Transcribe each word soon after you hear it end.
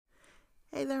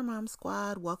Hey there, Mom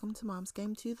Squad. Welcome to Mom's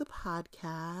Game 2, the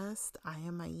podcast. I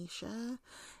am Aisha,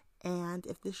 and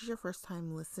if this is your first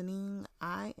time listening,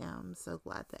 I am so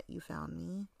glad that you found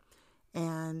me.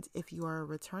 And if you are a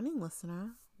returning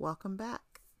listener, welcome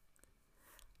back.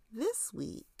 This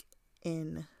week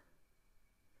in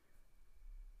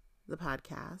the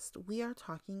podcast, we are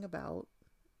talking about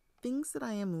things that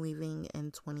I am leaving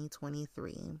in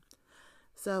 2023.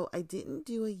 So I didn't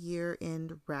do a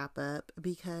year-end wrap-up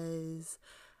because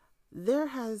there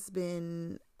has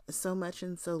been so much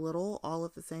and so little all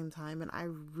at the same time. And I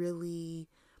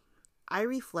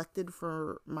reflected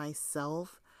for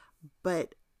myself,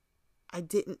 but I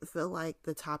didn't feel like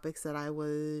the topics that I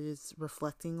was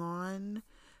reflecting on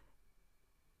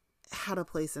had a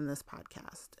place in this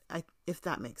podcast, if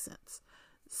that makes sense.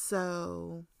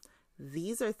 So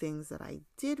these are things that I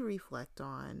did reflect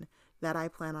on that I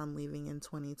plan on leaving in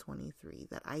 2023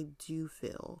 that I do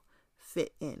feel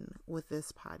fit in with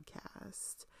this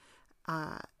podcast.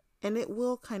 And it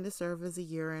will kind of serve as a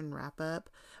year-end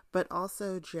wrap-up, but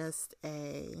also just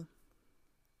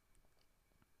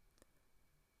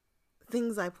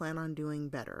things I plan on doing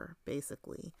better,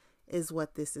 basically, is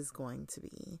what this is going to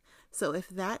be. So if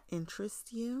that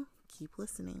interests you, keep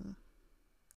listening.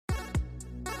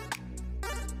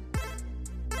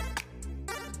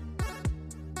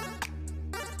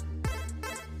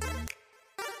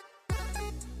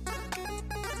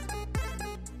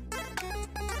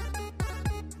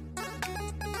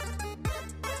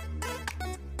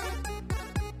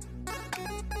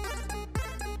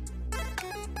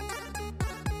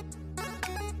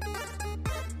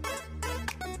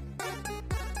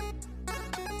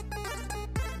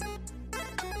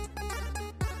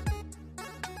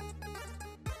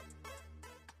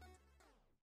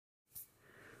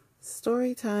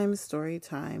 Story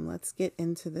time. Let's get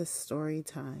into this story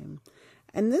time.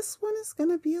 And this one is going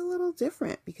to be a little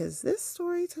different because this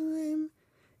story time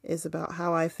is about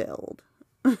how I failed.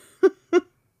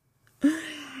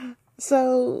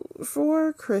 So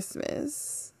for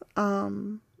Christmas,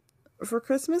 I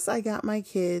got my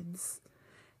kids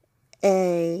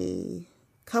a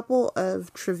couple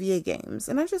of trivia games,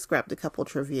 and I just grabbed a couple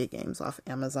trivia games off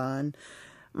Amazon.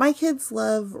 My kids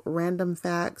love random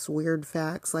facts, weird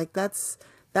facts, like that's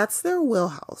their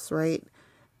wheelhouse, right?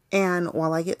 And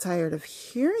while I get tired of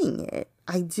hearing it,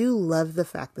 I do love the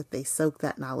fact that they soak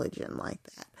that knowledge in like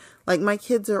that. Like my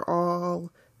kids are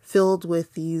all filled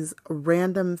with these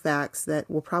random facts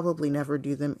that will probably never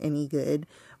do them any good,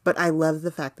 but I love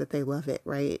the fact that they love it,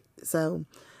 right? So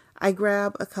I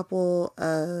grab a couple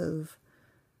of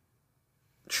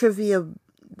trivia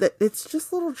that it's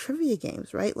just little trivia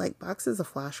games, right? Like boxes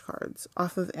of flashcards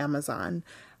off of Amazon.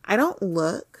 I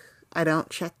don't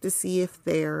check to see if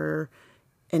they're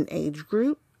an age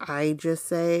group. I just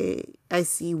say, I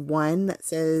see one that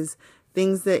says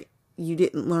things that you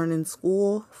didn't learn in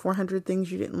school, 400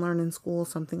 things you didn't learn in school,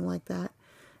 something like that.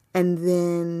 And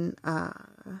then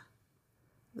the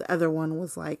other one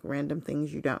was like random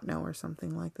things you don't know or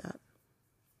something like that.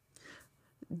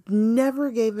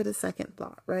 Never gave it a second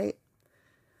thought, right?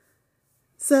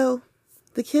 So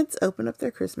the kids open up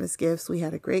their Christmas gifts. We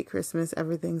had a great Christmas.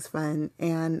 Everything's fun.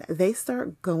 And they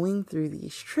start going through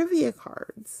these trivia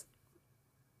cards.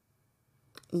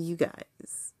 You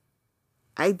guys,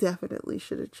 I definitely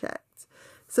should have checked.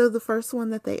 So the first one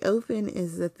that they open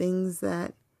is the things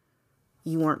that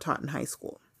you weren't taught in high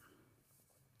school.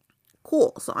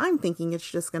 Cool. So I'm thinking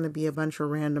it's just going to be a bunch of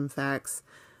random facts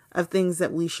of things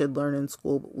that we should learn in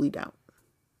school, but we don't.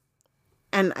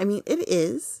 And I mean, it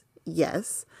is.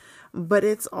 Yes, but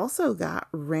it's also got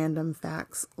random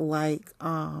facts like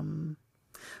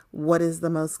what is the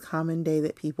most common day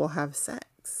that people have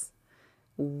sex?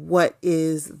 What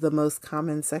is the most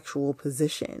common sexual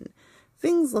position?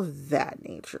 Things of that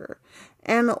nature.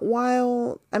 And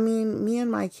while, I mean, me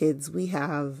and my kids, we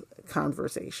have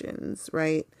conversations,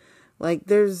 right? Like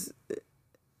there's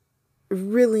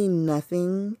really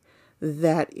nothing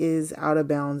that is out of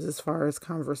bounds as far as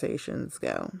conversations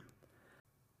go.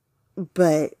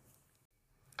 But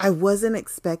I wasn't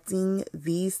expecting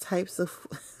these types of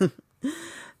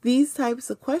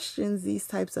questions, these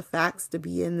types of facts to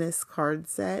be in this card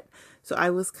set. So I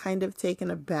was kind of taken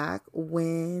aback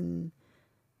when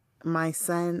my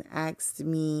son asked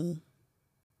me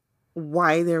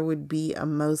why there would be a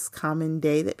most common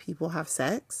day that people have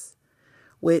sex,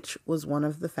 which was one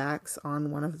of the facts on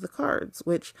one of the cards,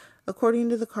 which according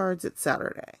to the cards, it's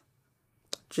Saturday.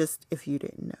 Just if you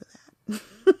didn't know that.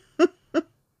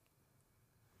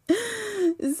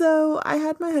 So I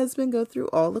had my husband go through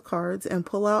all the cards and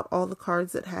pull out all the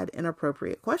cards that had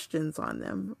inappropriate questions on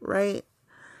them, right?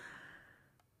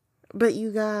 But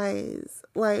you guys,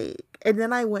 like, and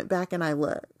then I went back and I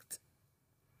looked,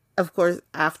 of course,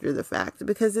 after the fact,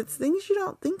 because it's things you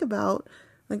don't think about.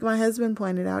 Like my husband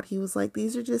pointed out, he was like,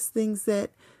 these are just things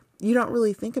that you don't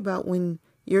really think about when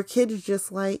your kids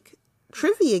just like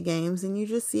trivia games and you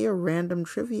just see a random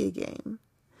trivia game.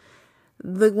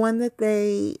 The one that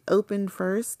they opened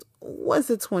first was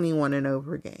a 21 and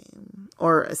over game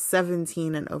or a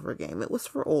 17 and over game. It was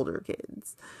for older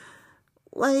kids.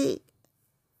 Like,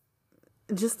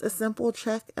 just a simple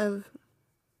check of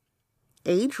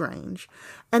age range.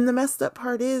 And the messed up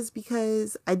part is,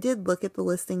 because I did look at the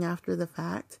listing after the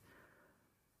fact,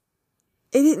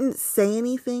 it didn't say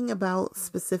anything about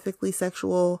specifically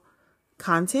sexual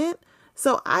content.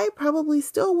 So I probably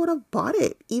still would have bought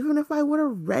it, even if I would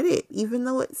have read it, even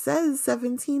though it says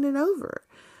 17 and over.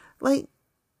 Like,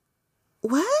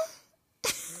 what?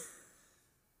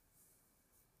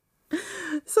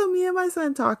 So me and my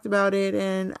son talked about it,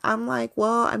 and I'm like,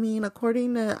 well, I mean, I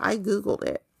Googled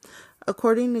it.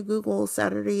 According to Google,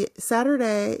 Saturday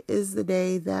is the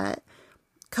day that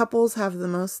couples have the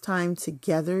most time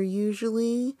together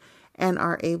usually and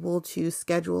are able to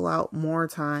schedule out more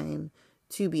time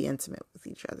to be intimate with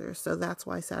each other. So that's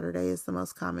why Saturday is the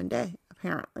most common day,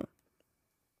 apparently.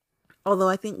 Although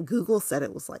I think Google said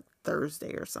it was like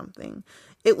Thursday or something.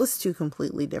 It was two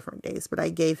completely different days, but I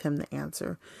gave him the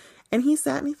answer. And he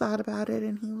sat and he thought about it,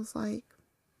 and he was like,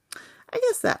 I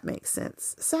guess that makes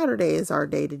sense. Saturday is our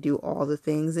day to do all the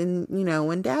things. And, you know,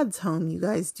 when Dad's home, you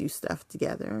guys do stuff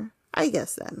together. I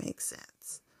guess that makes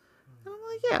sense. And I'm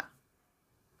like, yeah.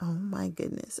 Oh my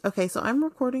goodness. Okay, so I'm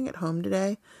recording at home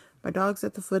today. My dog's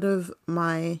at the foot of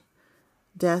my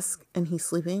desk and he's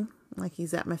sleeping, like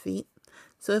he's at my feet.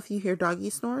 So if you hear doggy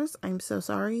snores, I'm so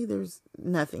sorry. There's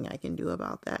nothing I can do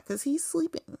about that because he's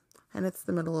sleeping and it's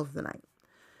the middle of the night.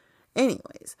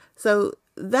 Anyways, so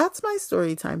that's my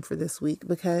story time for this week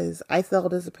because I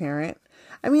failed as a parent.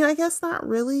 I mean, I guess not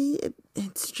really.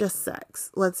 It's just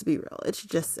sex. Let's be real. It's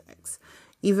just sex.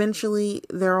 Eventually,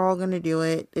 they're all going to do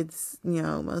it. It's, you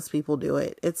know, most people do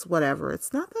it. It's whatever.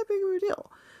 It's not that big of a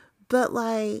deal. But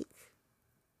like,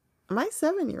 my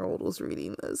 7-year-old was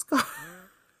reading those cards.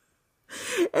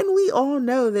 And we all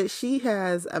know that she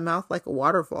has a mouth like a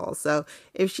waterfall. So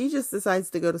if she just decides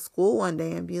to go to school one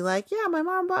day and be like, yeah, my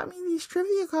mom bought me these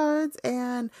trivia cards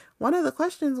and one of the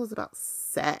questions was about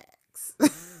sex.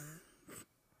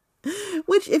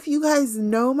 Which, if you guys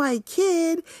know my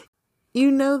kid,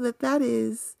 you know that that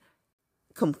is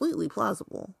completely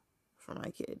plausible for my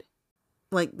kid.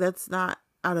 Like, that's not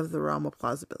out of the realm of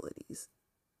plausibilities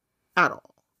at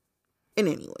all, in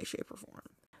any way, shape, or form.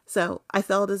 So I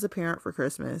failed as a parent for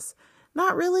Christmas.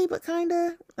 Not really, but kind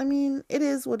of. I mean, it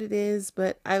is what it is,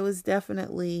 but I was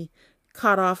definitely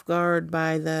caught off guard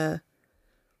by the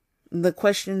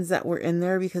questions that were in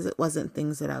there because it wasn't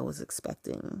things that I was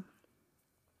expecting.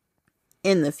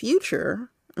 In the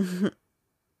future,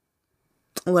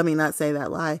 let me not say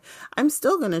that lie. I'm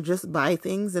still going to just buy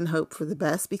things and hope for the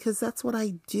best because that's what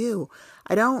I do.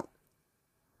 I don't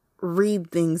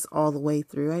read things all the way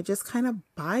through. I just kind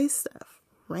of buy stuff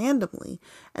randomly.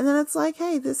 And then it's like,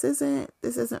 hey, this isn't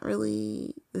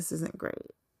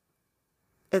great.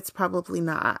 It's probably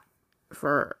not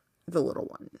for the little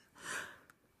one.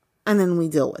 And then we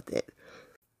deal with it.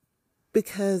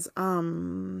 Because,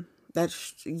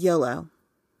 that's YOLO.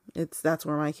 That's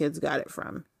where my kids got it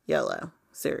from. YOLO.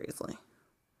 Seriously.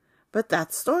 But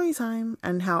that's story time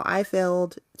and how I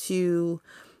failed to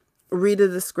read a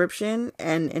description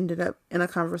and ended up in a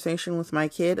conversation with my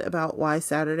kid about why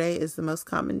Saturday is the most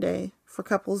common day for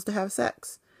couples to have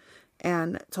sex.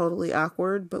 And totally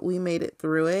awkward, but we made it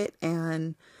through it.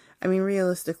 And I mean,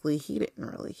 realistically, he didn't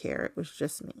really care. It was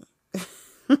just me.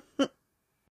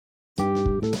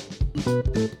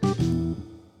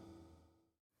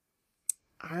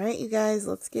 All right, you guys,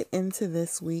 let's get into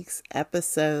this week's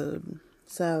episode.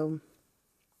 So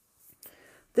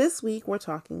this week we're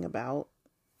talking about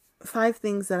 5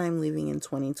 things that I'm leaving in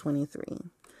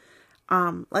 2023.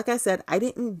 Like I said, I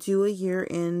didn't do a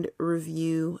year-end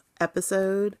review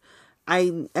episode.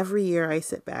 Every year I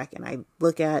sit back and I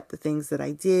look at the things that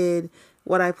I did,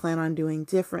 what I plan on doing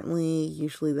differently.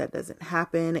 Usually that doesn't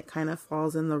happen. It kind of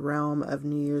falls in the realm of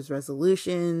New Year's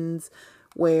resolutions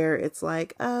where it's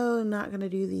like, oh, I'm not going to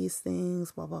do these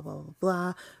things, blah, blah, blah, blah,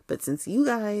 blah. But since you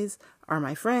guys are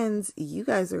my friends, you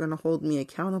guys are going to hold me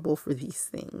accountable for these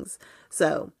things.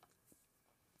 So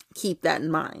keep that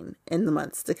in mind in the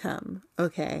months to come,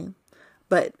 okay?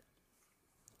 But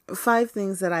 5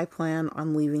 things that I plan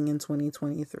on leaving in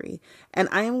 2023. And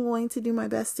I am going to do my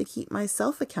best to keep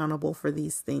myself accountable for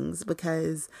these things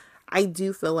because I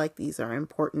do feel like these are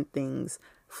important things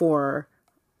for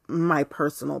my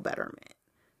personal betterment.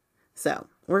 So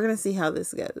we're going to see how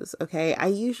this goes. Okay. I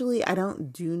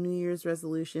don't do New Year's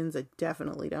resolutions. I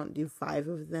definitely don't do 5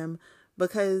 of them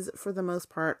because for the most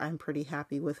part, I'm pretty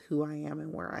happy with who I am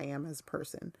and where I am as a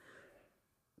person.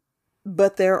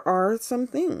 But there are some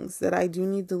things that I do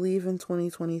need to leave in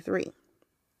 2023.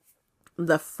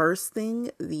 The first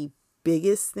thing, the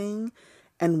biggest thing,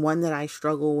 and one that I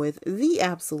struggle with the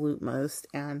absolute most,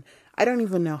 and I don't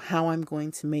even know how I'm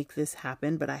going to make this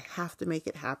happen, but I have to make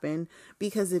it happen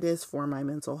because it is for my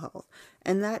mental health.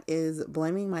 And that is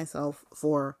blaming myself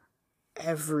for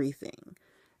everything.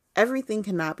 Everything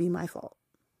cannot be my fault.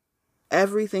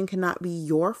 Everything cannot be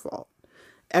your fault.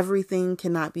 Everything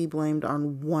cannot be blamed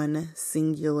on one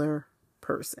singular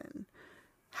person.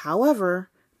 However,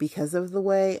 because of the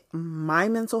way my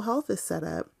mental health is set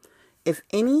up, if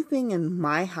anything in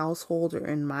my household or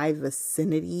in my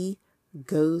vicinity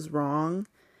goes wrong,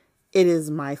 it is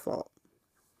my fault.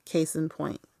 Case in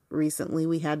point, recently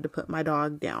we had to put my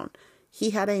dog down. He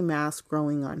had a mass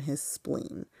growing on his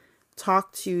spleen.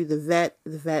 Talked to the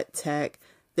vet tech.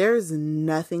 There's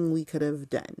nothing we could have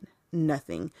done.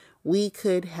 Nothing. We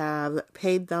could have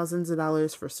paid thousands of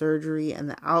dollars for surgery and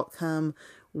the outcome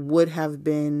would have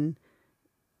been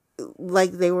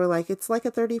like, they were like, it's like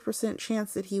a 30%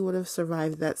 chance that he would have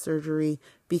survived that surgery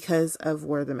because of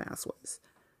where the mass was.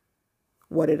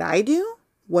 What did I do?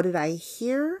 What did I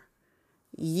hear?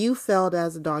 You failed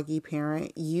as a doggy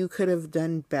parent. You could have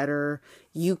done better.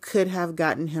 You could have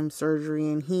gotten him surgery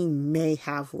and he may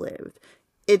have lived.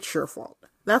 It's your fault.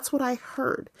 That's what I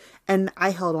heard. And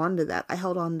I held on to that. I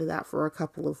held on to that for a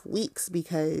couple of weeks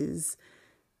because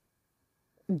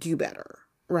do better,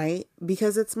 right?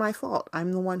 Because it's my fault.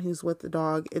 I'm the one who's with the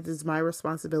dog. It is my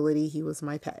responsibility. He was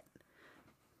my pet.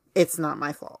 It's not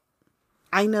my fault.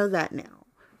 I know that now,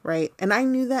 right? And I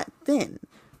knew that then,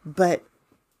 but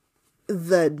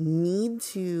the need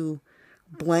to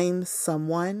blame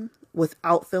someone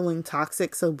without feeling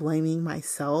toxic, so blaming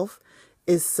myself,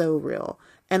 is so real.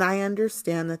 And I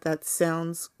understand that that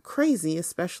sounds crazy,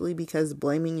 especially because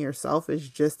blaming yourself is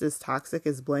just as toxic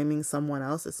as blaming someone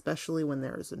else, especially when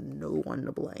there is no one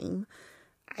to blame.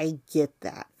 I get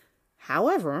that.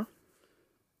 However,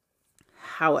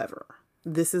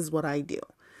 this is what I do.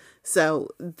 So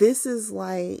this is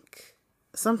like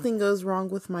something goes wrong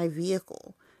with my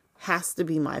vehicle. Has to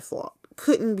be my fault.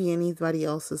 Couldn't be anybody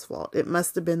else's fault. It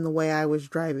must have been the way I was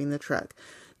driving the truck.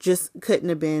 Just couldn't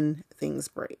have been things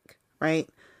break, right?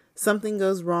 Something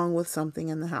goes wrong with something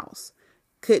in the house.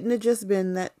 Couldn't have just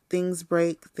been that things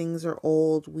break, things are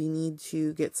old, we need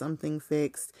to get something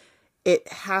fixed. It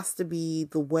has to be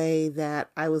the way that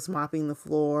I was mopping the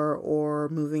floor or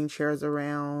moving chairs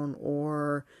around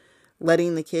or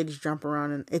letting the kids jump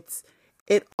around. And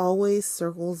it always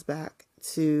circles back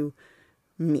to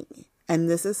me. And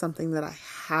this is something that I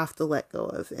have to let go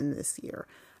of in this year.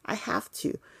 I have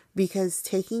to, because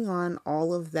taking on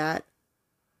all of that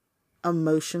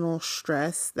emotional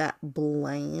stress, that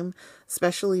blame,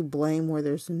 especially blame where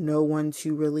there's no one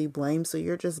to really blame. So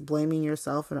you're just blaming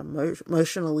yourself and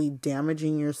emotionally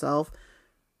damaging yourself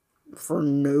for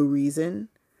no reason.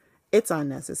 It's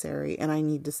unnecessary and I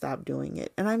need to stop doing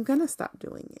it. And I'm going to stop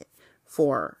doing it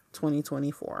for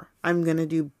 2024. I'm going to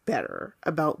do better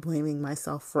about blaming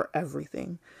myself for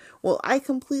everything. Will I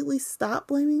completely stop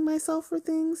blaming myself for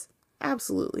things?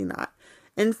 Absolutely not.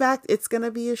 In fact, it's going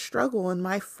to be a struggle, and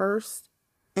my first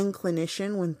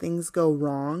inclination when things go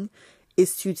wrong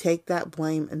is to take that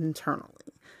blame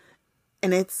internally.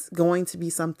 And it's going to be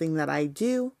something that I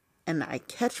do and I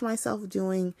catch myself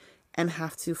doing and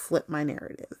have to flip my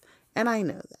narrative. And I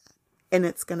know that. And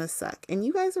it's going to suck. And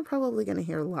you guys are probably going to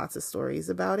hear lots of stories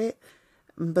about it,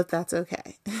 but that's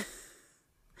okay.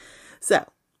 So,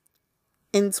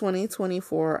 in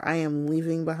 2024, I am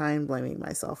leaving behind blaming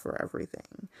myself for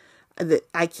everything.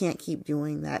 I can't keep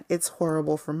doing that. It's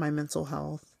horrible for my mental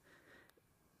health.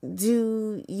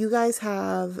 Do you guys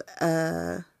have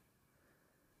a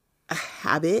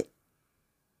habit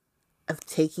of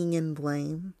taking in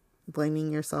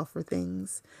blaming yourself for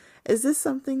things? Is this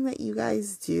something that you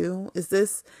guys do? Is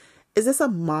this a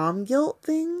mom guilt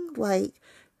thing? Like,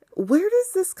 where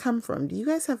does this come from? Do you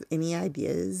guys have any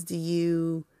ideas?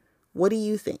 What do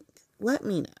you think? Let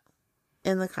me know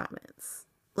in the comments.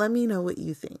 Let me know what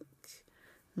you think.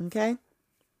 Okay?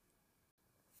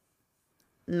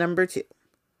 Number 2.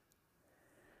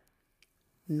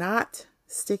 Not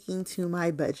sticking to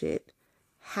my budget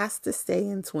has to stay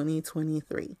in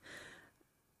 2023.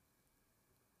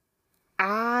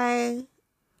 I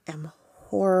am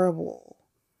horrible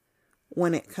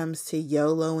when it comes to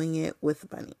YOLOing it with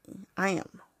money. I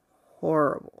am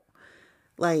horrible.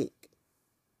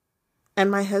 And And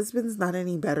my husband's not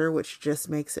any better, which just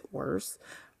makes it worse.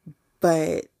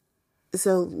 But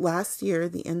so last year,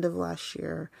 the end of last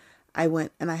year, I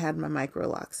went and I had my micro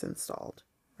locks installed,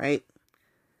 right?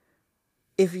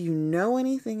 If you know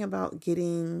anything about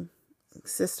getting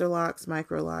sister locks,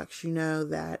 micro locks, you know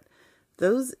that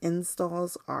those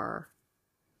installs are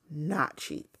not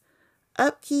cheap.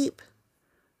 Upkeep,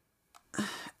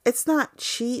 it's not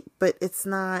cheap, but it's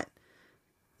not,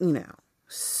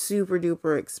 super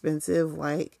duper expensive.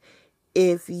 Like,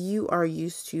 if you are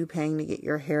used to paying to get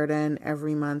your hair done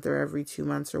every month or every 2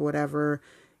 months or whatever,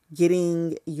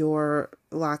 getting your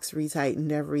locks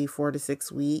retightened every 4 to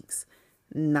 6 weeks,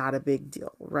 not a big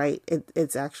deal, right?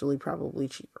 It's actually probably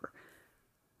cheaper.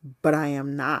 But I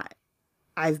am not.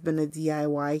 I've been a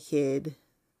DIY kid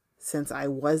since I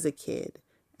was a kid,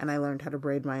 and I learned how to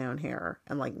braid my own hair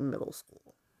in like middle school.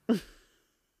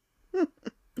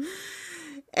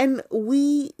 And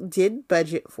we did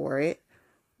budget for it,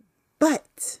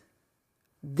 but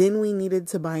then we needed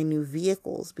to buy new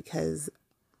vehicles because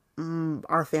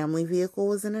our family vehicle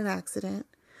was in an accident.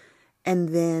 And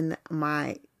then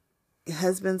my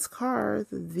husband's car,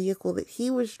 the vehicle that he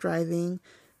was driving,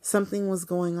 something was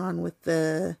going on with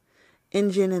the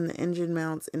engine and the engine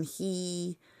mounts, and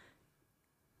he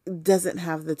doesn't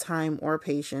have the time or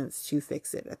patience to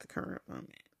fix it at the current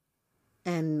moment.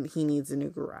 And he needs a new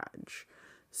garage.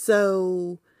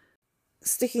 So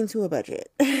sticking to a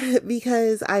budget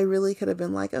because I really could have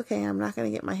been like, okay, I'm not going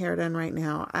to get my hair done right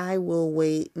now. I will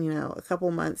wait, a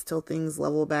couple months till things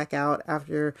level back out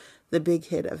after the big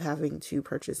hit of having to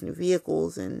purchase new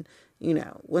vehicles. And,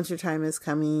 winter time is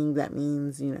coming. That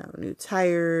means, new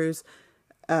tires,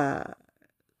 winterizing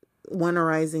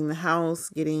the house,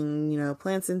 getting,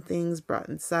 plants and things brought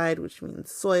inside, which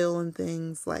means soil and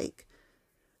things. Like,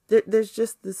 there's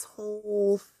just this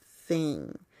whole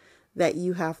thing that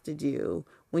you have to do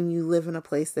when you live in a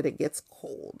place that it gets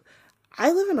cold.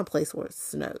 I live in a place where it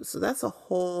snows, so that's a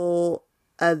whole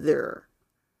other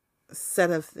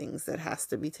set of things that has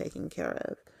to be taken care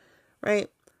of, right?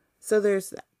 So there's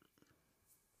that.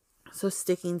 So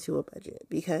sticking to a budget,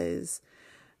 because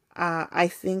I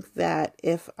think that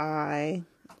if I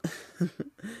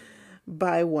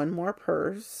buy one more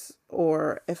purse,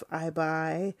 or if I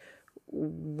buy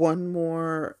one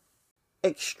more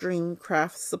extreme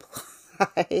craft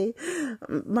supply,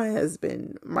 my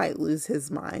husband might lose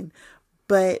his mind.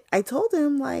 But I told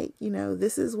him, like,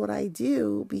 this is what I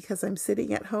do because I'm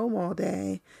sitting at home all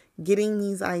day getting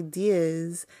these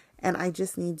ideas, and I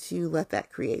just need to let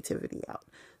that creativity out.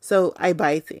 So I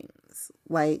buy things,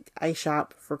 like I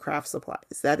shop for craft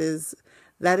supplies. That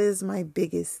is my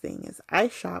biggest thing, is I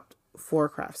shopped for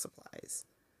craft supplies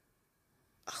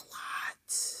a lot.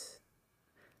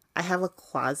 I have a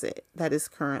closet that is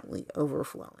currently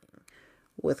overflowing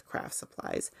with craft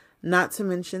supplies, not to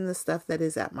mention the stuff that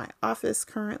is at my office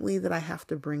currently that I have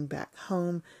to bring back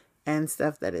home, and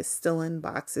stuff that is still in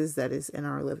boxes that is in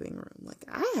our living room. Like,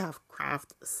 I have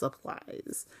craft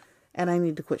supplies, and I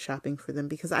need to quit shopping for them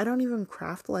because I don't even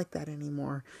craft like that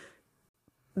anymore,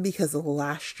 because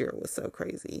last year was so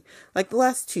crazy. Like, the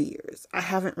last 2 years, I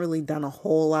haven't really done a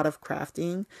whole lot of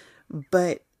crafting,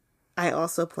 but I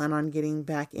also plan on getting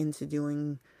back into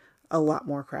doing a lot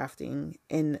more crafting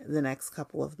in the next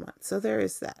couple of months. So there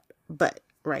is that. But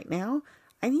right now,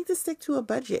 I need to stick to a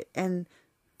budget, and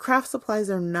craft supplies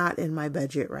are not in my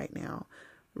budget right now.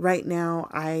 Right now,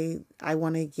 I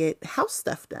want to get house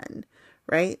stuff done,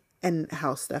 right? And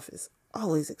house stuff is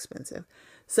always expensive.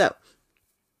 So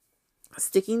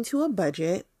sticking to a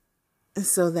budget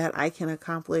so that I can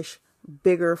accomplish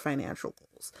bigger financial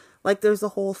goals. Like, there's a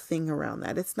whole thing around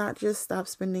that. It's not just stop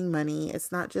spending money.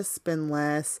 It's not just spend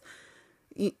less.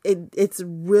 It's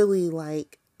really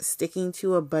like sticking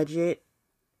to a budget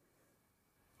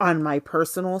on my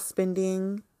personal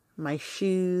spending, my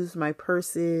shoes, my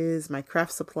purses, my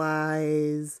craft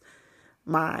supplies,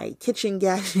 my kitchen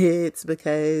gadgets,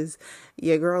 because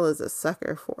your girl is a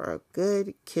sucker for a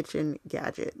good kitchen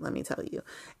gadget, let me tell you.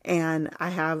 And I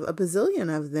have a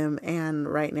bazillion of them.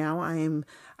 And right now I am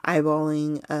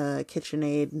eyeballing a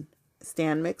KitchenAid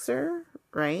stand mixer,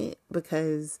 right?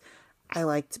 Because I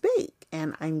like to bake,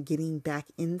 and I'm getting back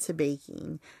into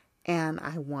baking, and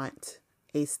I want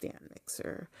a stand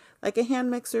mixer. Like, a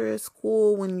hand mixer is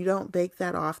cool when you don't bake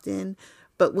that often,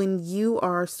 but when you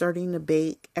are starting to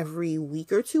bake every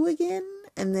week or two again,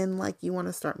 and then like you want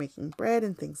to start making bread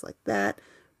and things like that,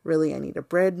 really I need a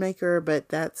bread maker, but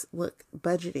that's, look,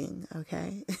 budgeting,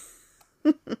 okay?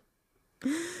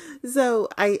 So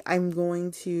I'm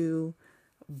going to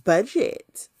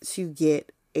budget to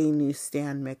get a new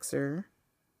stand mixer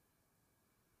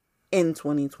in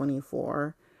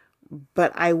 2024,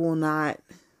 but I will not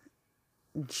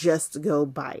just go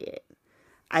buy it.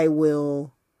 I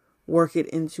will work it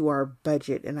into our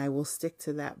budget and I will stick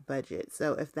to that budget.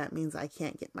 So if that means I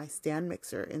can't get my stand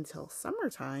mixer until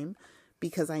summertime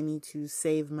because I need to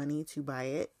save money to buy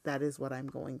it, that is what I'm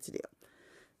going to do.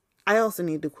 I also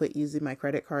need to quit using my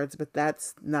credit cards, but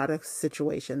that's not a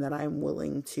situation that I'm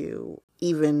willing to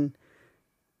even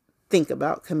think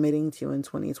about committing to in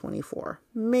 2024.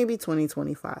 Maybe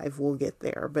 2025 we'll get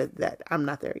there, but that I'm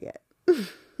not there yet.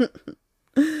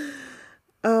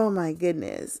 Oh my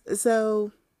goodness.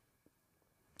 So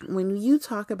when you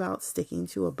talk about sticking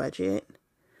to a budget,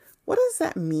 what does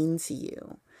that mean to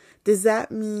you? Does that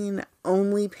mean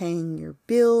only paying your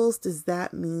bills? Does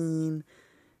that mean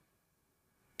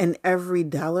an every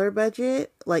dollar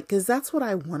budget? Like, cause that's what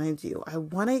I want to do. I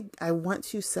want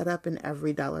to set up an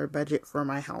every dollar budget for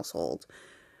my household.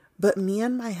 But me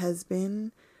and my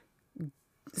husband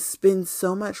spend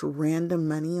so much random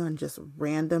money on just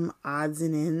random odds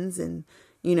and ends. And,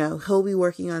 you know, he'll be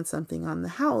working on something on the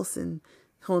house and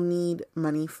he'll need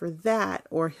money for that.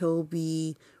 Or he'll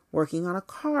be working on a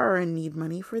car and need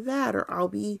money for that. Or I'll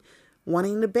be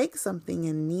wanting to bake something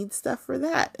and need stuff for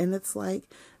that. And it's like,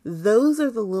 those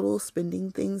are the little spending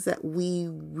things that we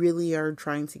really are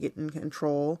trying to get in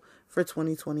control for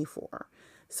 2024.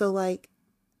 So like,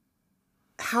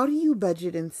 how do you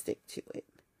budget and stick to it?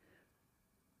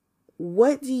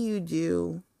 What do you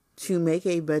do to make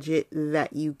a budget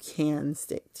that you can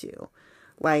stick to?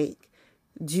 Like,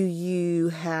 do you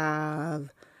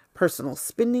have personal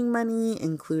spending money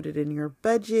included in your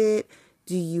budget?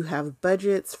 Do you have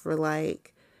budgets for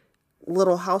like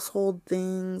little household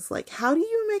things? Like, how do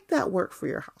you make that work for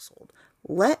your household?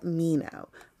 Let me know,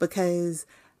 because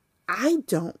I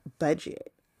don't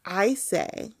budget. I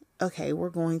say, okay, we're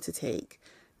going to take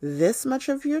this much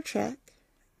of your check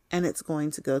and it's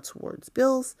going to go towards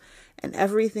bills and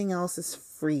everything else is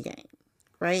free game,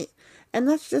 right? And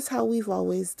that's just how we've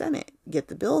always done it. Get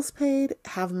the bills paid,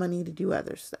 have money to do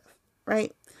other stuff,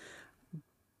 right?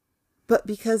 But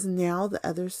because now the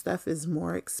other stuff is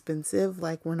more expensive,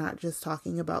 like we're not just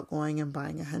talking about going and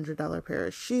buying $100 pair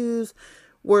of shoes,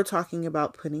 we're talking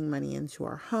about putting money into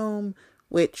our home,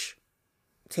 which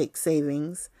takes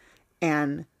savings,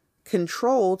 and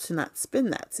control to not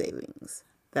spend that savings.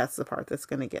 That's the part that's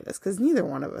going to get us, because neither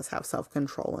one of us have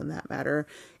self-control in that matter.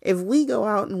 If we go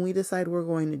out and we decide we're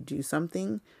going to do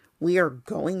something, we are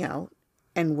going out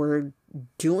and we're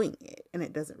doing it. And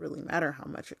it doesn't really matter how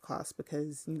much it costs,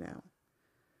 because, you know,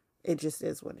 it just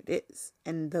is what it is.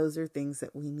 And those are things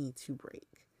that we need to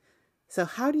break. So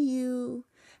how do you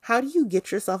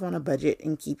get yourself on a budget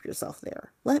and keep yourself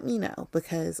there? Let me know,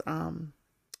 because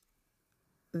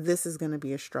this is going to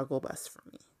be a struggle bus for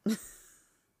me.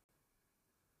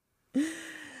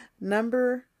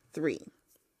 Number 3,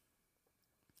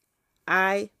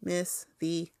 I miss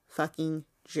the fucking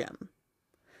gym.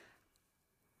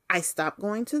 I stopped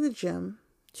going to the gym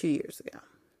 2 years ago,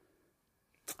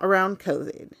 around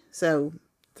COVID. So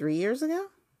 3 years ago,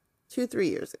 3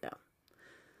 years ago.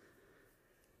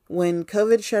 When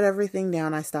COVID shut everything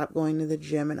down, I stopped going to the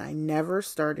gym and I never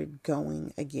started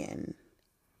going again.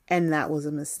 And that was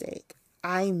a mistake.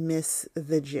 I miss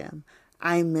the gym.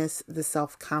 I miss the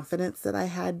self-confidence that I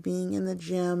had being in the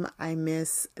gym. I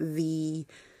miss the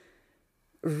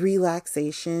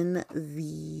relaxation,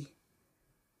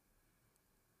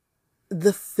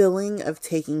 the feeling of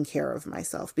taking care of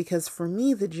myself. Because for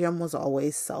me, the gym was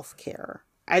always self-care.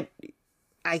 I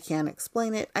can't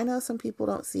explain it. I know some people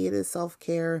don't see it as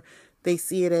self-care. They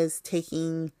see it as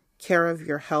taking care of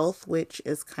your health, which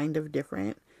is kind of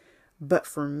different. But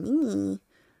for me,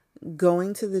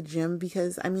 going to the gym,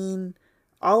 because I mean,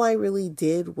 all I really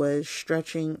did was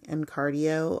stretching and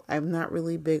cardio. I'm not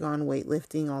really big on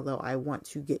weightlifting, although I want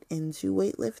to get into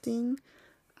weightlifting.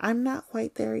 I'm not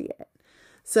quite there yet.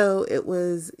 So it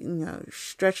was,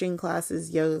 stretching classes,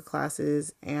 yoga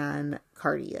classes, and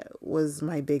cardio was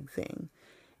my big thing.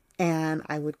 And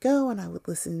I would go and I would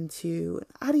listen to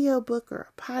an audiobook or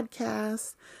a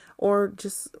podcast, or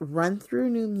just run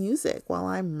through new music while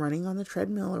I'm running on the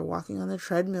treadmill or walking on the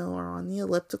treadmill or on the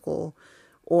elliptical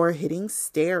or hitting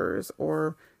stairs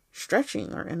or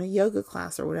stretching or in a yoga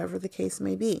class or whatever the case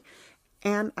may be.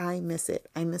 And I miss it.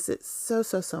 I miss it so,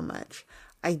 so, so much.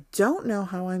 I don't know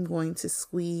how I'm going to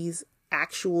squeeze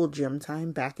actual gym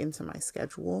time back into my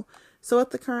schedule. So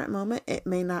at the current moment, it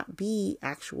may not be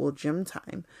actual gym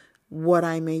time. What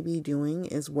I may be doing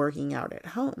is working out at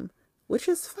home, which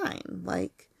is fine.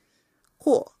 Like,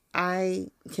 cool. I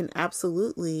can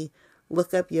absolutely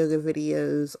look up yoga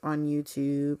videos on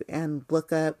YouTube and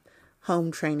look up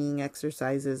home training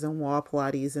exercises and wall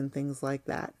Pilates and things like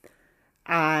that.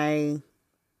 I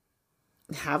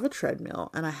have a treadmill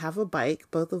and I have a bike,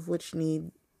 both of which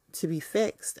need to be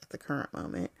fixed at the current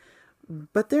moment,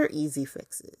 but they're easy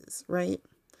fixes, right?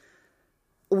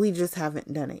 We just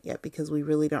haven't done it yet because we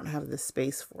really don't have the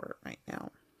space for it right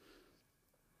now,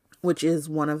 which is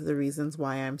one of the reasons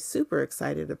why I'm super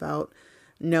excited about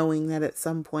knowing that at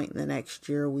some point in the next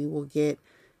year we will get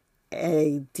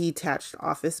a detached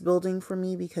office building for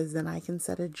me, because then I can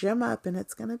set a gym up and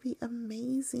it's going to be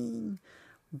amazing.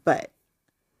 But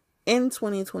in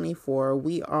 2024,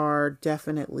 we are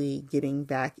definitely getting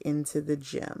back into the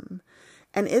gym,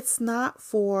 and it's not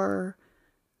for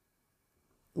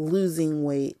losing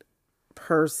weight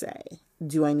per se.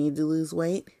 Do I need to lose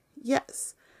weight?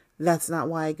 Yes. That's not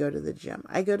why I go to the gym.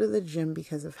 I go to the gym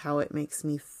because of how it makes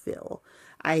me feel.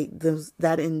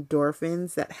 That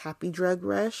endorphins, that happy drug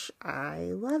rush, I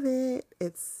love it.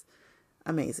 It's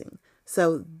amazing.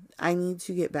 So I need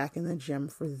to get back in the gym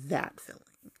for that feeling.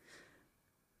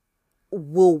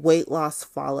 Will weight loss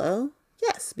follow?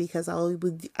 Yes, because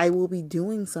I will be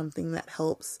doing something that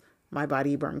helps my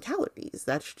body burn calories.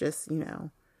 That's just,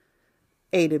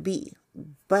 A to B.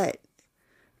 But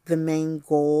the main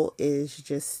goal is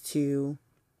just to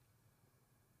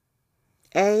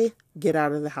A, get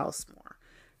out of the house more.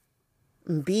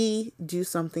 B, do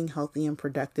something healthy and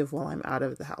productive while I'm out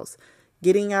of the house.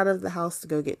 Getting out of the house to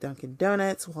go get Dunkin'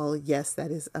 Donuts, while yes,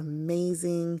 that is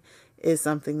amazing, is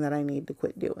something that I need to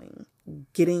quit doing.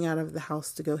 Getting out of the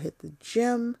house to go hit the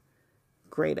gym,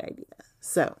 great idea.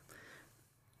 So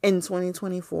in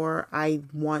 2024, I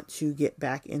want to get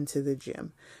back into the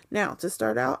gym. Now, to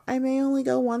start out, I may only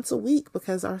go once a week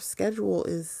because our schedule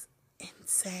is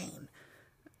insane.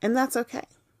 And that's okay.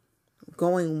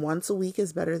 Going once a week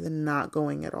is better than not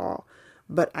going at all.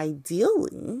 But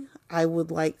ideally, I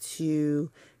would like to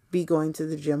be going to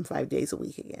the gym 5 days a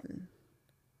week again.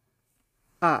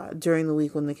 During the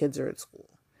week when the kids are at school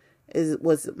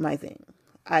was my thing.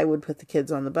 I would put the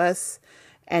kids on the bus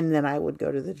and then I would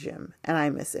go to the gym, and I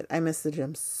miss it. I miss the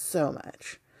gym so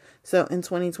much. So in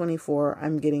 2024,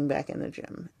 I'm getting back in the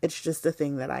gym. It's just a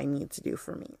thing that I need to do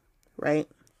for me, right?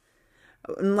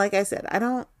 And like I said, I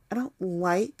don't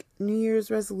like New Year's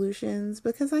resolutions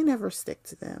because I never stick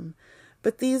to them.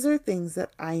 But these are things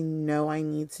that I know I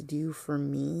need to do for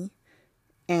me,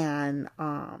 and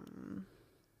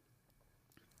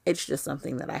it's just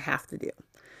something that I have to do.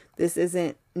 This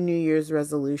isn't New Year's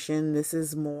resolution. This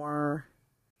is more,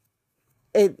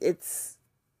 it's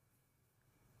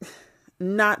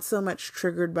not so much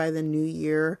triggered by the new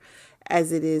year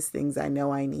as it is things I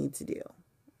know I need to do,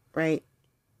 right?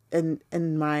 And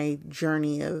my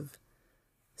journey of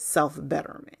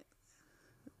self-betterment.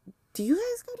 Do you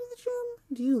guys go to the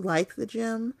gym? Do you like the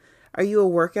gym? Are you a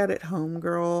workout at home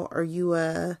girl? Are you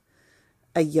a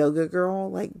yoga girl?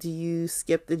 Like, do you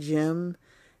skip the gym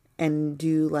and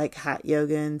do like hot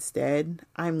yoga instead?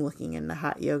 I'm looking into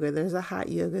hot yoga. There's a hot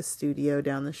yoga studio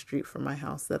down the street from my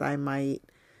house that I might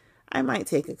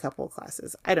take a couple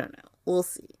classes. I don't know. We'll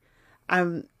see.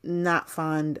 I'm not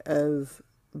fond of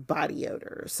body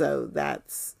odor, so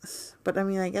but I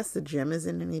mean, I guess the gym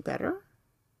isn't any better.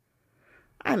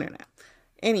 I don't know.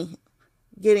 Anyhow,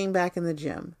 getting back in the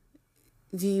gym.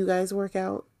 Do you guys work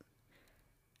out?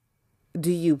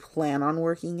 Do you plan on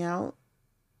working out?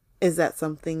 Is that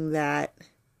something that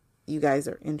you guys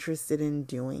are interested in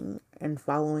doing and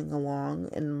following along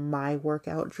in my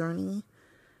workout journey?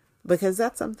 Because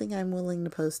that's something I'm willing to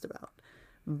post about.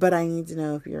 But I need to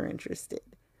know if you're interested.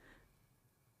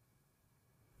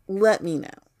 Let me know.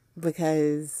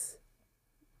 Because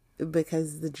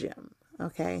the gym,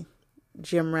 okay?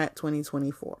 Gym Rat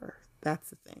 2024. That's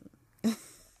the thing.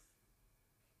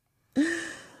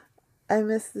 I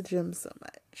miss the gym so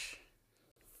much.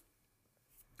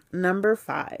 Number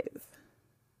 5.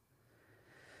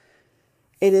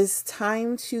 It is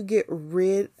time to get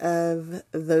rid of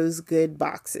those good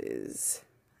boxes.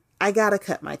 I gotta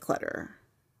cut my clutter.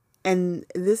 And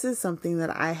this is something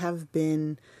that I have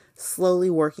been slowly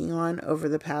working on over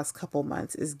the past couple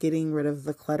months, is getting rid of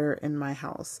the clutter in my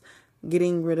house.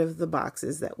 Getting rid of the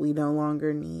boxes that we no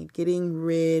longer need. Getting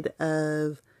rid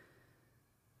of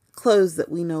clothes that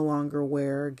we no longer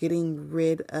wear. Getting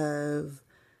rid of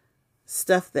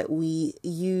stuff that we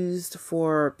used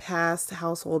for past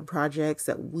household projects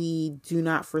that we do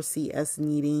not foresee us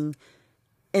needing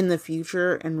in the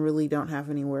future and really don't have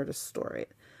anywhere to store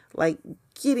it. Like,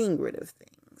 getting rid of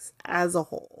things as a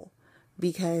whole.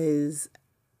 Because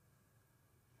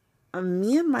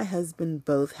me and my husband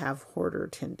both have hoarder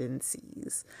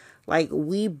tendencies. Like,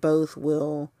 we both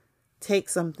will take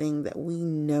something that we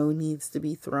know needs to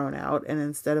be thrown out, and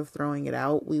instead of throwing it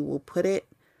out, we will put it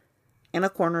in a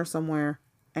corner somewhere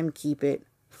and keep it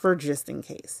for just in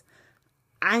case.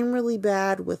 I'm really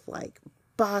bad with like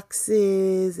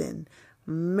boxes and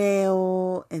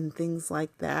mail and things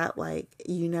like that. Like,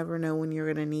 you never know when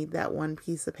you're going to need that one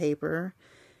piece of paper.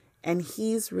 And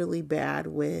he's really bad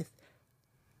with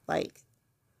like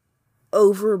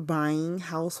overbuying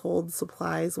household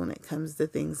supplies when it comes to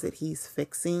things that he's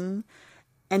fixing,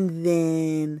 and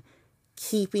then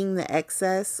keeping the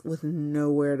excess with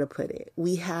nowhere to put it.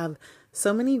 We have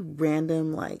so many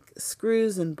random like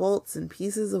screws and bolts and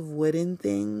pieces of wooden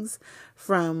things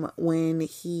from when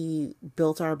he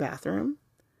built our bathroom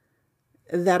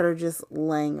that are just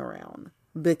laying around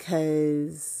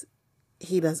because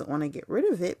he doesn't want to get rid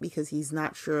of it because he's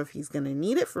not sure if he's going to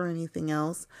need it for anything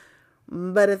else.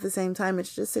 But at the same time,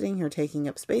 it's just sitting here taking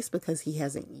up space because he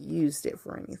hasn't used it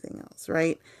for anything else,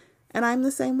 right? And I'm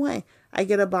the same way. I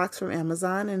get a box from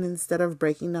Amazon, and instead of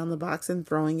breaking down the box and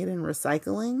throwing it in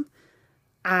recycling,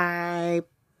 I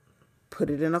put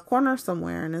it in a corner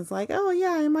somewhere, and it's like, oh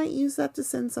yeah, I might use that to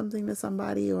send something to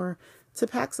somebody or to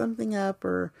pack something up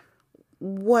or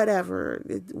whatever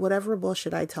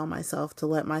bullshit I tell myself to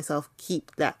let myself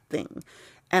keep that thing.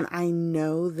 And I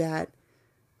know that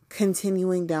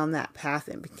continuing down that path,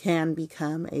 it can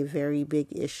become a very big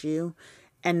issue.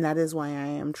 And that is why I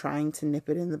am trying to nip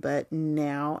it in the bud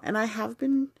now. And I have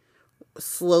been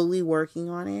slowly working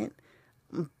on it,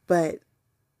 but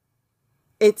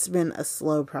it's been a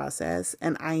slow process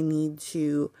and I need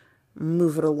to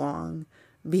move it along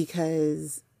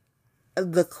because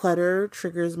the clutter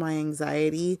triggers my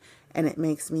anxiety and it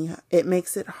makes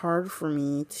it hard for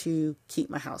me to keep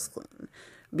my house clean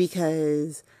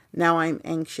because now I'm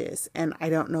anxious and I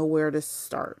don't know where to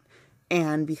start.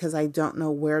 And because I don't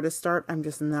know where to start, I'm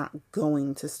just not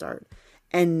going to start.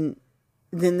 And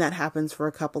then that happens for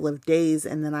a couple of days.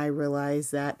 And then I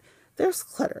realize that there's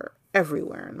clutter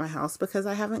everywhere in my house because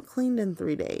I haven't cleaned in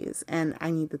 3 days and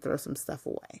I need to throw some stuff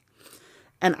away.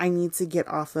 And I need to get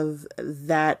off of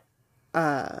that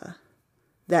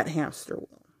hamster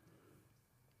wheel.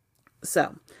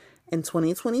 So in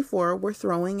 2024, we're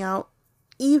throwing out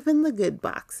even the good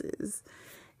boxes.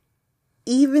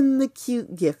 Even the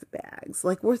cute gift bags,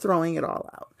 like we're throwing it all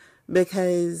out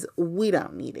because we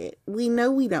don't need it. We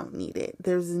know we don't need it.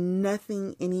 There's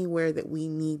nothing anywhere that we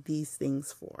need these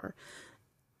things for.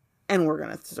 And we're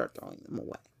going to start throwing them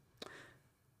away.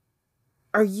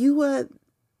 Are you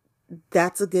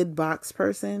that's a good box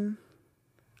person?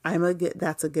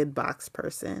 That's a good box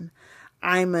person.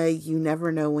 I'm a you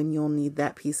never know when you'll need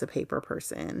that piece of paper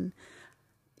person.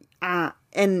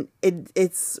 And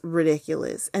it's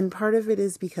ridiculous. And part of it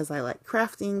is because I like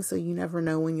crafting. So you never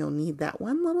know when you'll need that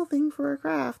one little thing for a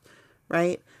craft,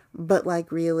 right? But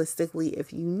like realistically,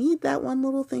 if you need that one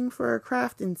little thing for a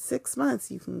craft in 6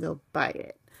 months, you can go buy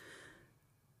it.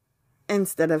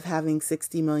 Instead of having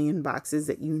 60 million boxes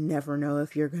that you never know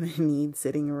if you're going to need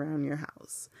sitting around your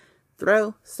house.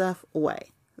 Throw stuff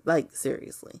away. Like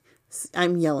seriously.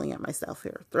 I'm yelling at myself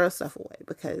here. Throw stuff away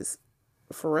because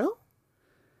for real?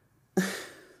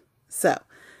 So,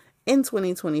 in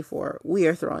 2024, we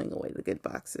are throwing away the good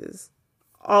boxes.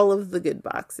 All of the good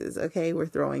boxes, okay? We're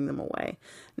throwing them away.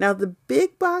 Now, the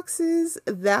big boxes,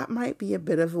 that might be a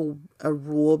bit of a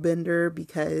rule bender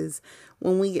because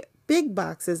when we get big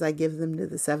boxes, I give them to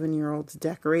the 7-year-old to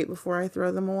decorate before I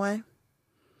throw them away.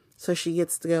 So she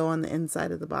gets to go on the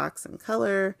inside of the box and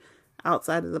color,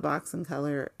 outside of the box and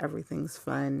color. Everything's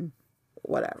fun,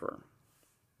 whatever.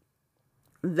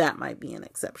 That might be an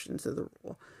exception to the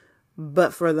rule.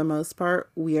 But for the most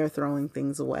part, we are throwing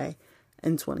things away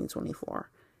in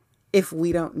 2024. If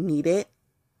we don't need it,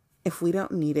 if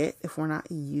we're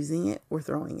not using it, we're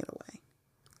throwing it away.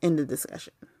 End of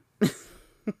discussion.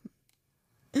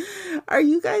 Are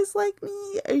you guys like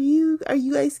me? Are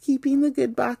you guys keeping the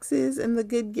good boxes and the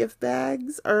good gift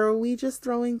bags? Or are we just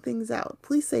throwing things out?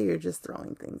 Please say you're just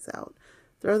throwing things out.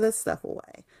 Throw this stuff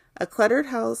away. A cluttered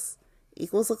house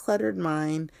equals a cluttered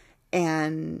mind,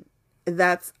 and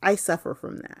I suffer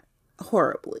from that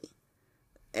horribly,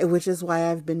 which is why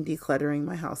I've been decluttering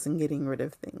my house and getting rid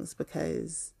of things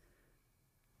because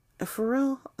for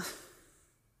real,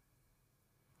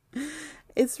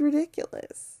 it's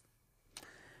ridiculous.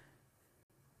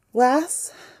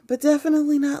 Last, but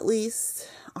definitely not least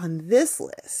on this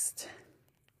list,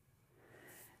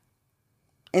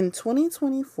 in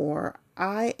 2024,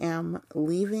 I am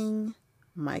leaving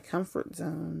my comfort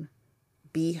zone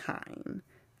behind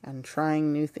and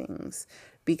trying new things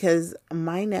because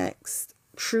my next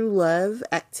true love,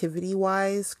 activity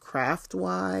wise, craft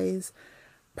wise,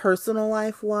 personal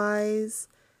life wise,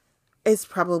 is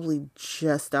probably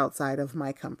just outside of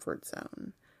my comfort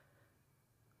zone.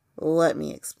 Let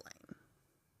me explain.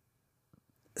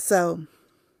 So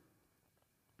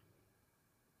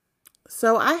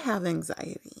I have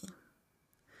anxiety.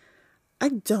 I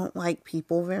don't like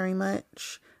people very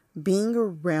much. Being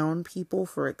around people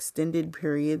for extended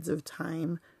periods of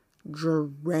time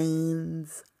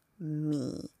drains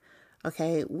me.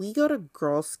 Okay, we go to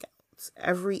Girl Scouts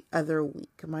every other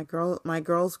week. My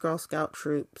girls Girl Scout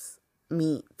troops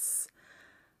meets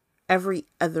every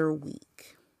other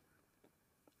week.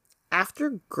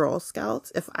 After Girl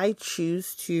Scouts, if I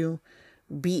choose to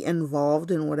be involved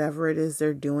in whatever it is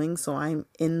they're doing, so I'm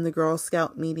in the Girl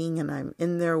Scout meeting and I'm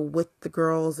in there with the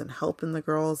girls and helping the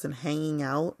girls and hanging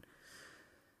out,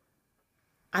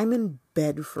 I'm in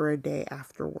bed for a day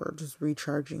afterwards,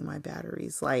 recharging my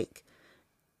batteries. Like,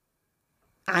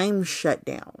 I'm shut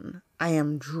down. I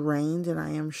am drained and I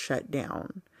am shut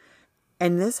down.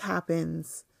 And this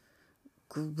happens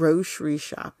grocery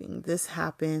shopping. This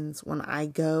happens when I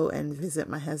go and visit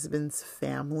my husband's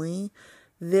family.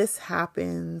 This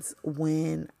happens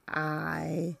when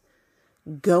I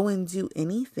go and do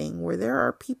anything where there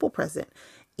are people present.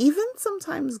 Even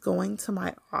sometimes going to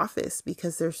my office,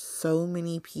 because there's so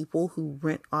many people who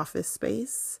rent office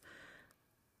space,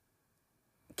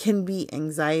 can be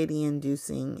anxiety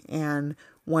inducing. And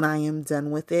when I am done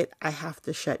with it, I have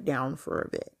to shut down for a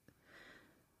bit.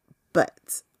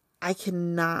 But I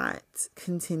cannot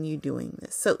continue doing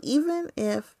this. So even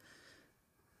if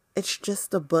it's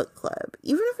just a book club,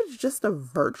 even if it's just a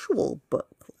virtual book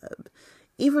club,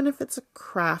 even if it's a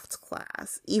craft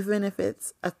class, even if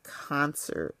it's a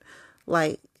concert,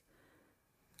 like,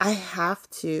 I have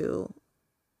to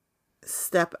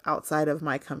step outside of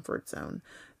my comfort zone,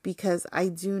 because I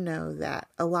do know that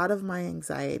a lot of my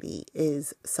anxiety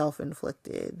is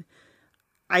self-inflicted.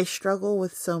 I struggle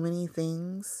with so many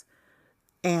things,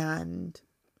 and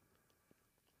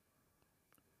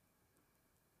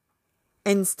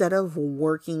instead of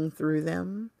working through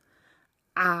them,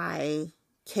 I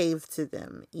cave to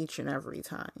them each and every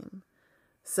time.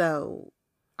 So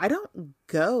I don't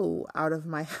go out of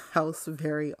my house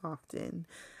very often.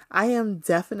 I am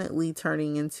definitely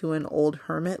turning into an old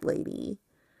hermit lady.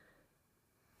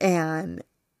 And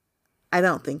I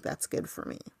don't think that's good for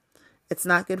me. It's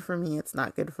not good for me. It's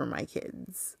not good for my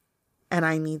kids. And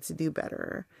I need to do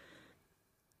better.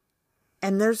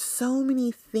 And there's so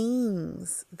many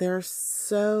things. There are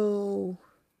so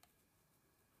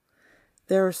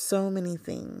many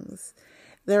things.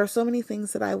 There are so many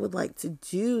things that I would like to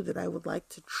do, that I would like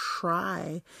to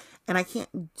try. And I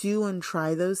can't do and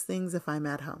try those things if I'm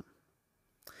at home.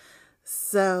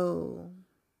 So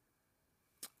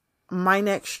my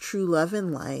next true love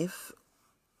in life,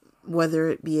 whether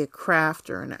it be a craft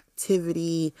or an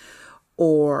activity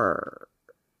or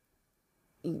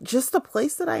just a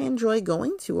place that I enjoy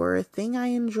going to or a thing I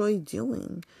enjoy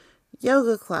doing,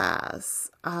 yoga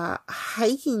class,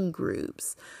 hiking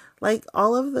groups, like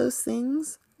all of those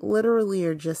things literally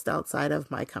are just outside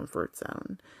of my comfort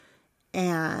zone.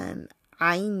 And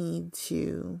I need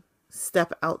to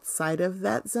step outside of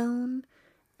that zone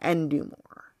and do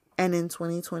more. And in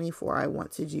 2024, I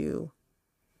want to do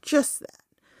just that.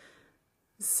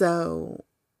 So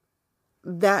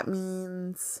that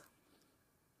means,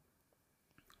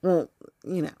 well,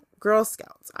 Girl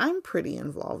Scouts. I'm pretty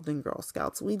involved in Girl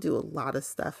Scouts. We do a lot of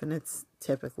stuff and it's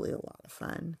typically a lot of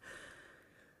fun.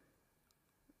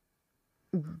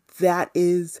 That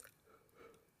is,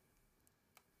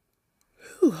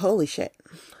 holy shit.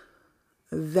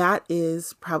 That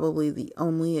is probably the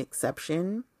only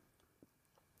exception,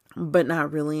 but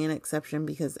not really an exception,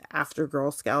 because after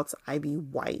Girl Scouts, I be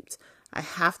wiped. I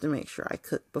have to make sure I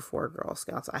cook before Girl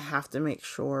Scouts. I have to make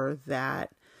sure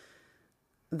that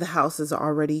the house is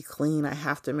already clean. I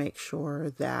have to make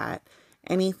sure that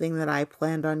anything that I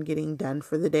planned on getting done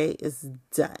for the day is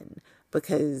done,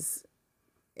 because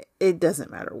it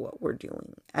doesn't matter what we're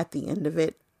doing. At the end of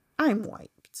it, I'm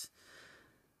wiped.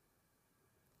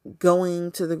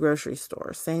 Going to the grocery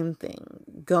store, same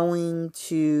thing. Going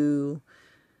to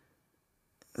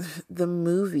the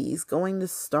movies, going to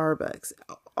Starbucks,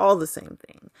 all the same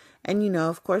thing. And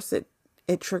of course it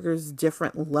triggers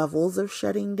different levels of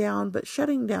shutting down, but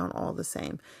shutting down all the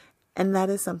same. And that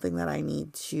is something that I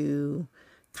need to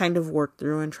kind of work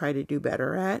through and try to do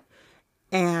better at.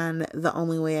 And the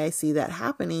only way I see that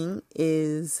happening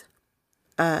is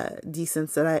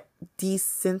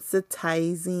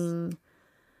desensitizing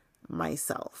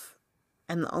myself.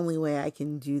 And the only way I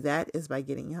can do that is by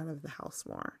getting out of the house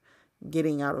more,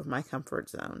 getting out of my comfort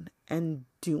zone and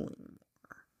doing more.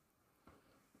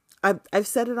 I've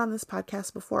said it on this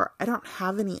podcast before. I don't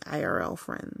have any IRL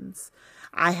friends.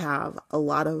 I have a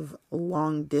lot of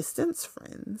long distance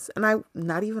friends, and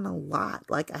not even a lot.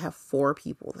 Like I have 4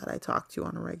 people that I talk to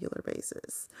on a regular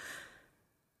basis.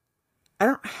 I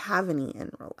don't have any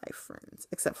in real life friends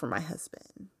except for my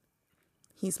husband.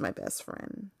 He's my best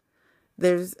friend.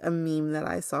 There's a meme that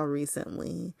I saw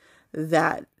recently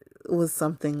that was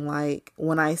something like,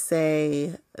 when I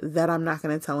say that I'm not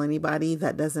going to tell anybody,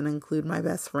 that doesn't include my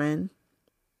best friend.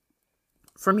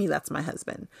 For me, that's my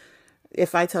husband.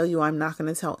 If I tell you I'm not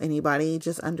going to tell anybody,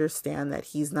 just understand that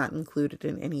he's not included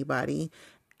in anybody.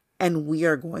 And we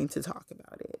are going to talk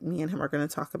about it. Me and him are going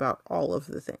to talk about all of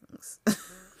the things.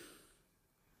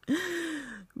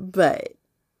 But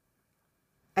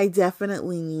I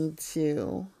definitely need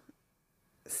to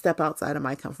step outside of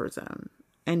my comfort zone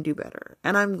and do better.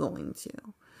 And I'm going to.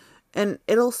 And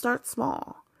it'll start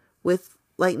small with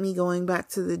like me going back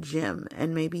to the gym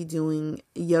and maybe doing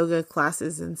yoga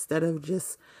classes instead of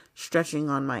just stretching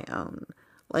on my own.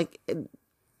 Like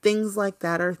things like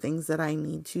that are things that I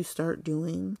need to start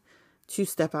doing to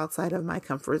step outside of my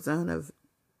comfort zone of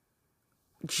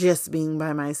just being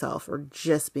by myself or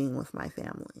just being with my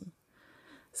family.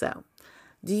 So,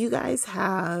 do you guys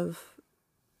have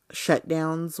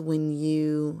shutdowns when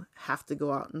you have to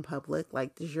go out in public?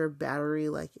 Like, does your battery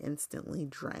like instantly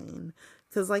drain?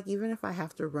 Because like, even if I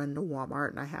have to run to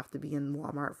Walmart and I have to be in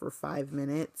Walmart for 5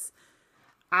 minutes,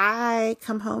 I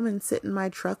come home and sit in my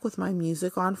truck with my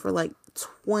music on for like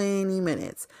 20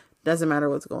 minutes. Doesn't matter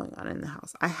what's going on in the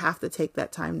house. I have to take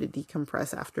that time to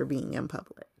decompress after being in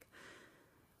public.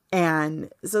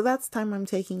 And so that's time I'm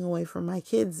taking away from my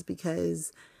kids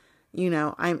because, you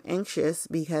know, I'm anxious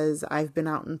because I've been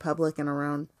out in public and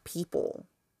around people.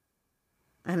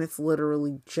 And it's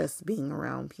literally just being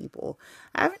around people.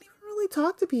 I haven't even really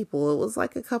talked to people. It was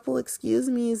like a couple excuse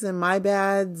me's and my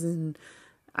bads and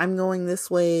I'm going this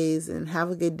ways and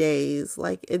have a good days.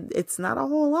 Like it's not a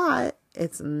whole lot.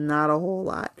 It's not a whole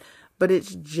lot. But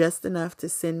it's just enough to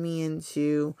send me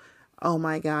into, oh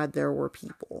my God, there were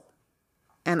people.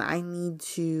 And I need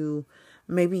to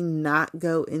maybe not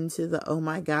go into the, oh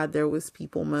my God, there was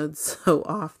people mode so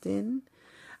often.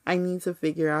 I need to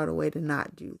figure out a way to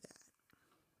not do that.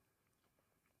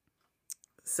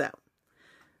 So,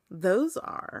 those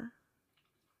are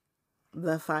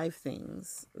the 5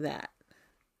 things that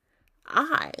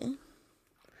I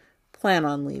plan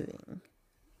on leaving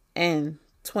in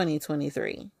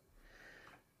 2023.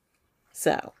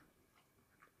 So,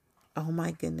 oh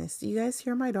my goodness, do you guys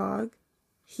hear my dog?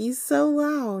 He's so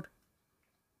loud.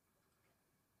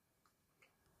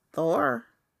 Thor.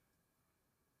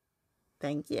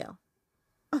 Thank you.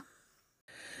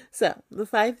 So, the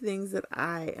 5 things that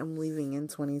I am leaving in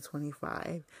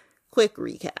 2025. Quick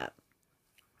recap.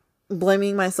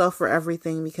 Blaming myself for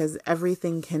everything because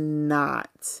everything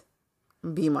cannot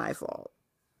be my fault.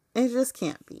 It just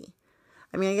can't be.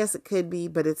 I mean, I guess it could be,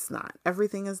 but it's not.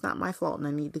 Everything is not my fault and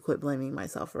I need to quit blaming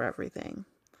myself for everything.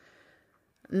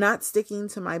 Not sticking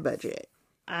to my budget.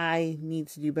 I need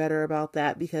to do better about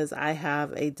that because I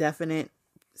have a definite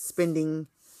spending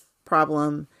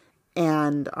problem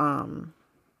and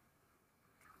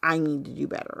I need to do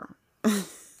better.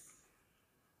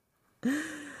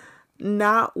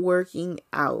 Not working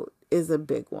out is a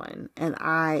big one, and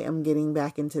I am getting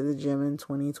back into the gym in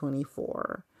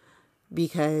 2024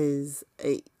 because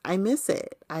I miss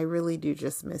it. I really do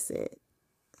just miss it.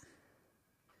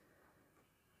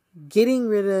 Getting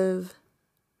rid of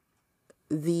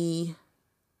the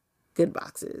good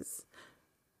boxes.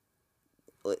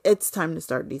 It's time to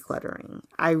start decluttering.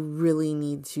 I really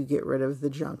need to get rid of the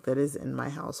junk that is in my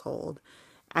household.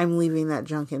 I'm leaving that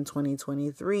junk in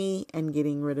 2023 and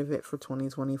getting rid of it for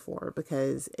 2024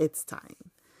 because it's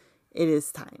time. It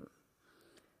is time.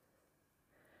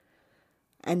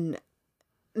 And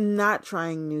not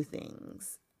trying new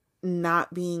things,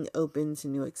 not being open to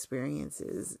new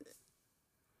experiences.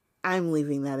 I'm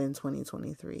leaving that in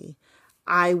 2023.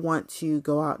 I want to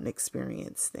go out and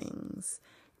experience things.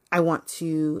 I want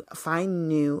to find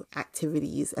new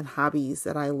activities and hobbies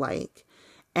that I like.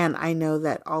 And I know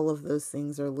that all of those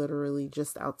things are literally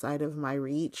just outside of my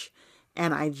reach.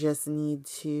 And I just need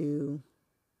to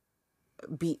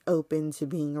be open to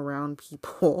being around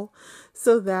people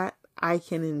so that I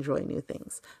can enjoy new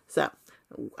things. So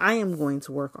I am going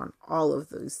to work on all of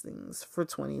those things for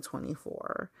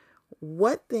 2024.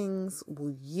 What things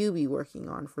will you be working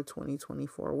on for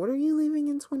 2024? What are you leaving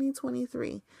in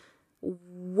 2023?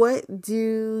 What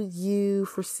do you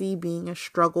foresee being a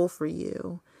struggle for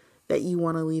you that you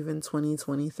want to leave in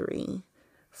 2023?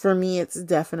 For me, it's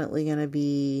definitely going to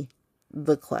be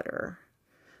the clutter.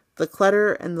 The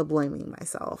clutter and the blaming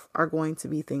myself are going to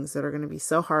be things that are going to be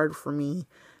so hard for me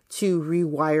to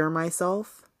rewire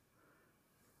myself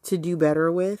to do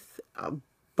better with.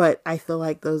 But I feel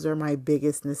like those are my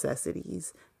biggest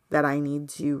necessities that I need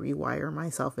to rewire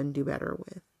myself and do better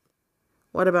with.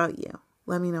 What about you?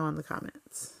 Let me know in the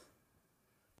comments.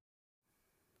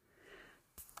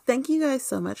 Thank you guys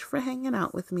so much for hanging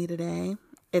out with me today.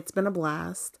 It's been a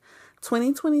blast.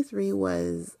 2023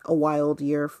 was a wild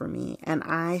year for me, and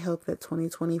I hope that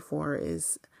 2024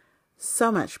 is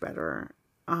so much better.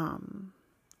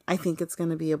 I think it's going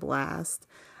to be a blast.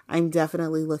 I'm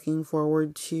definitely looking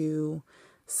forward to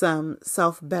some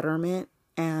self-betterment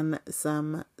and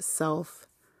some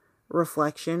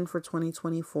self-reflection for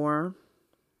 2024.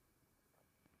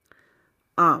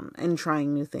 And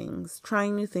trying new things.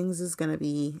 Trying new things is going to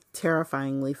be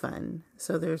terrifyingly fun.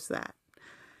 So there's that.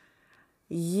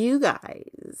 You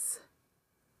guys,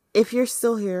 if you're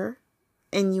still here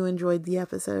and you enjoyed the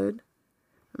episode,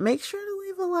 make sure to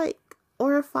leave a like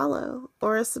or a follow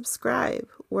or a subscribe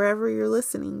wherever you're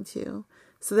listening to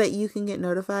so that you can get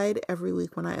notified every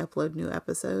week when I upload new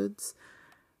episodes.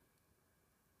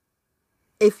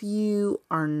 If you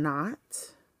are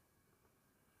not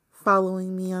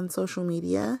following me on social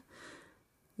media,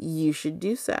 you should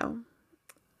do so.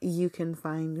 You can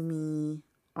find me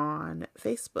on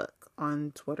Facebook,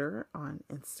 on Twitter, on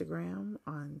Instagram,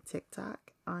 on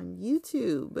TikTok, on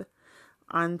YouTube,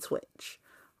 on Twitch,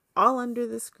 all under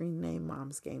the screen name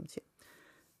Mom's Game 2.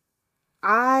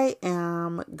 I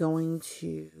am going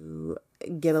to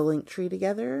get a link tree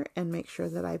together and make sure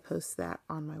that I post that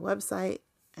on my website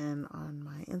and on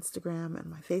my Instagram and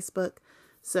my Facebook,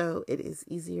 so it is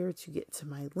easier to get to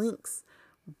my links.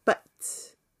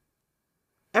 But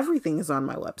everything is on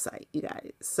my website, you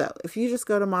guys. So if you just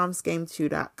go to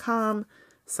momsgame2.com,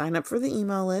 sign up for the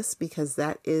email list, because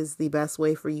that is the best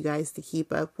way for you guys to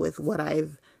keep up with what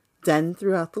I've done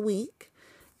throughout the week,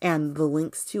 and the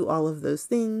links to all of those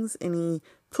things, any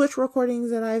Twitch recordings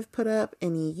that I've put up,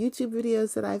 any YouTube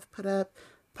videos that I've put up,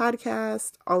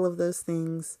 podcast, all of those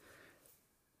things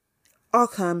all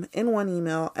come in one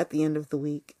email at the end of the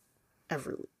week,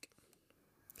 every week.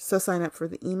 So sign up for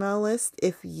the email list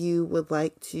if you would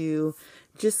like to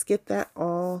just get that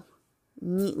all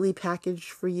neatly packaged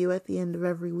for you at the end of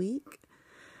every week.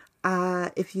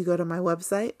 If you go to my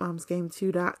website,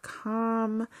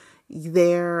 momsgame2.com,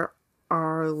 there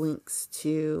are links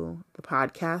to the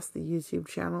podcast, the YouTube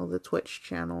channel, the Twitch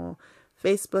channel,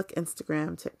 Facebook,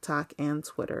 Instagram, TikTok, and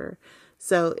Twitter.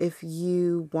 So if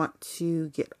you want to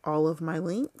get all of my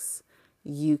links,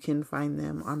 you can find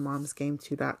them on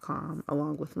momsgame2.com,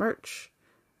 along with merch,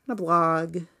 and a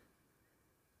blog,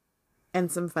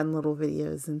 and some fun little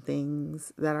videos and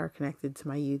things that are connected to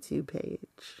my YouTube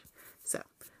page. So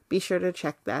be sure to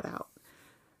check that out.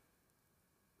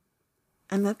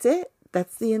 And that's it.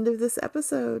 That's the end of this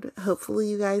episode. Hopefully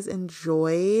you guys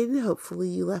enjoyed. Hopefully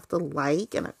you left a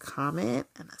like and a comment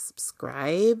and a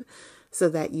subscribe so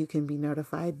that you can be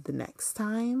notified the next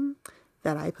time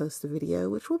that I post a video,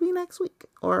 which will be next week,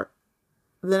 or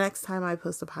the next time I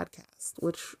post a podcast,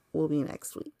 which will be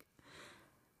next week.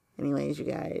 Anyways, you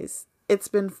guys, it's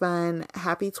been fun.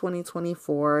 Happy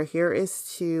 2024. Here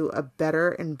is to a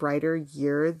better and brighter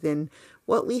year than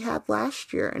what we had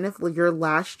last year. And if your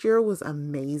last year was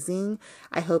amazing,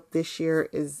 I hope this year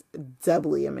is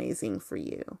doubly amazing for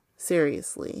you.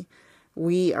 Seriously.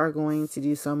 We are going to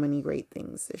do so many great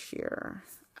things this year.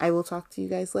 I will talk to you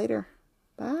guys later.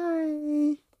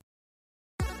 Bye.